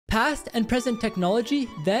Past and present technology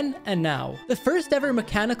then and now. The first ever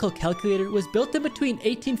mechanical calculator was built in between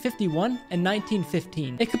 1851 and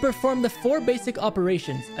 1915. It could perform the 4 basic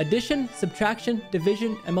operations: addition, subtraction,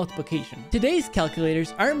 division, and multiplication. Today's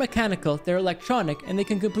calculators aren't mechanical, they're electronic, and they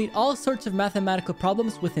can complete all sorts of mathematical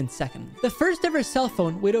problems within seconds. The first ever cell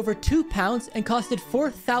phone weighed over 2 pounds and costed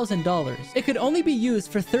 $4,000. It could only be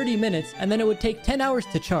used for 30 minutes and then it would take 10 hours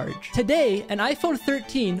to charge. Today, an iPhone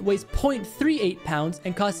 13 weighs 0.38 pounds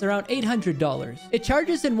and costs around $800. It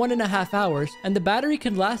charges in 1.5 hours and the battery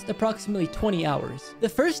can last approximately 20 hours. The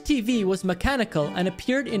first TV was mechanical and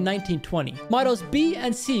appeared in 1920. Models B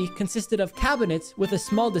and C consisted of cabinets with a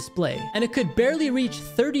small display, and it could barely reach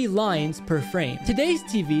 30 lines per frame. Today's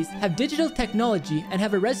TVs have digital technology and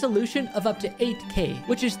have a resolution of up to 8K,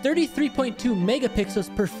 which is 33.2 megapixels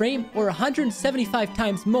per frame or 175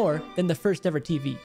 times more than the first ever TV.